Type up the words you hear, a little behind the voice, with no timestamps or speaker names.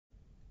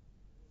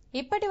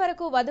ఇప్పటి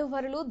వరకు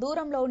వధూవరులు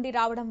దూరంలో ఉండి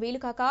రావడం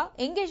వీలుకాక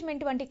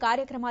ఎంగేజ్మెంట్ వంటి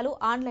కార్యక్రమాలు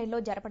ఆన్లైన్లో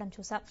జరపడం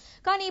చూసాం.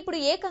 కానీ ఇప్పుడు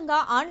ఏకంగా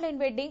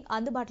ఆన్లైన్ వెడ్డింగ్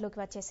అందుబాటులోకి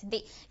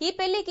వచ్చేసింది. ఈ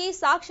పెళ్లికి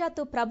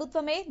సాక్షాత్తు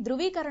ప్రభుత్వమే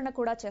ధృవీకరణ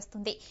కూడా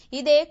చేస్తుంది.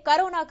 ఇదే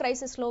కరోనా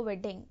క్రైసిస్ లో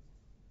వెడ్డింగ్.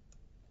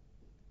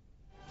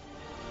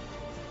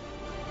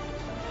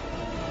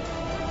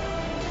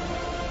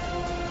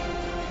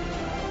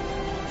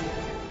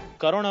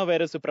 కరోనా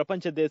వైరస్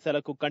ప్రపంచ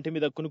దేశాలకు కంటి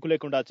మీద కునుకు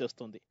లేకుండా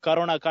చేస్తుంది.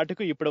 కరోనా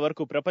కాటుకు ఇప్పటి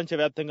వరకు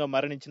ప్రపంచవ్యాప్తంగా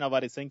మరణించిన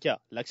వారి సంఖ్య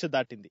 1,00,000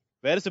 దాటింది.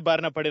 వైరస్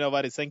బారిన పడిన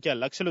వారి సంఖ్య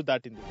లక్షలు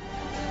దాటింది.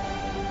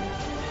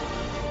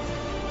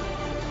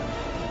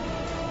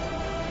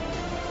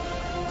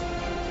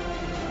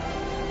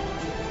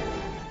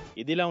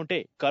 ఇదిలా ఉంటే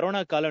కరోనా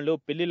కాలంలో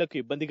పెళ్లిళ్లకు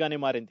ఇబ్బందిగానే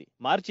మారింది.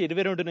 మార్చి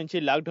 22 నుంచి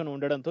లాక్డౌన్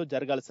ఉండడంతో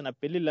జరగాల్సిన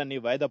పెళ్లిళ్లన్నీ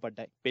వాయిదా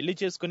పడ్డాయి. పెళ్లి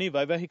చేసుకుని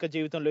వైవాహిక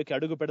జీవితంలోకి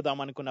అడుగు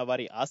పెడదామనుకున్న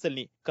వారి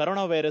ఆశల్ని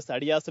కరోనా వైరస్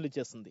అడియాసలు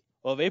చేస్తుంది.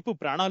 ఓవైపు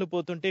ప్రాణాలు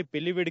పోతుంటే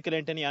పెళ్లి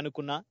వేడుకలేంటని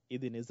అనుకున్నా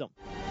ఇది నిజం.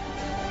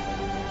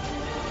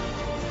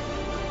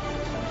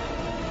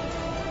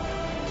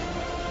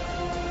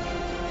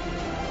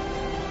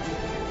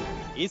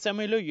 ఈ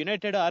సమయంలో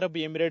యునైటెడ్ అరబ్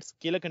ఎమిరేట్స్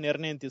కీలక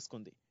నిర్ణయం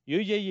తీసుకుంది.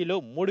 యుఏఈలో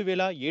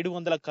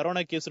 3,700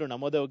 కరోనా కేసులు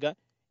నమోదవగా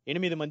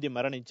 8 మంది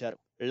మరణించారు.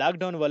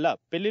 లాక్డౌన్ వల్ల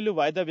పెళ్లిళ్లు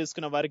వాయిదా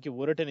వేసుకున్న వారికి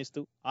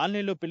ఊరటనిస్తూ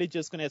ఆన్లైన్లో పెళ్లి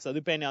చేసుకునే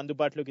సదుపాయాన్ని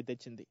అందుబాటులోకి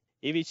తెచ్చింది.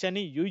 ఈ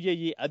విషయాన్ని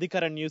యుఏఈ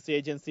అధికార న్యూస్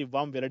ఏజెన్సీ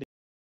వామ్ వెల్లడి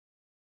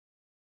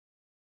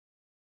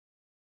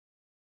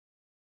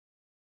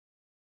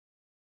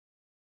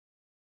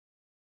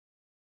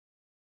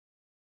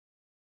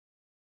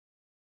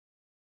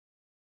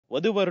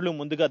వధూవరులు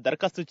ముందుగా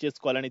దరఖాస్తు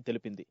చేసుకోవాలని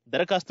తెలిపింది.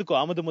 దరఖాస్తుకు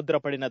ఆమోద ముద్ర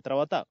పడిన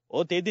తర్వాత ఓ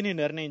తేదీని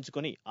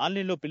నిర్ణయించుకుని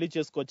ఆన్లైన్లో పెళ్లి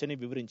చేసుకోవచ్చని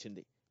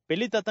వివరించింది.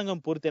 పెళ్లి తతంగం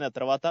పూర్తయిన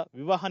తర్వాత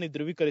వివాహాన్ని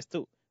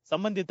ధృవీకరిస్తూ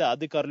సంబంధిత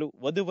అధికారులు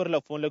వధూవరుల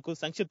ఫోన్లకు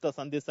సంక్షిప్త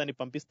సందేశాన్ని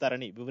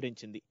పంపిస్తారని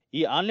వివరించింది.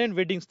 ఈ ఆన్లైన్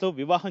వెడ్డింగ్స్ తో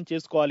వివాహం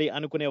చేసుకోవాలి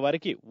అనుకునే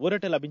వారికి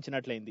ఊరట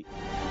లభించినట్లయింది.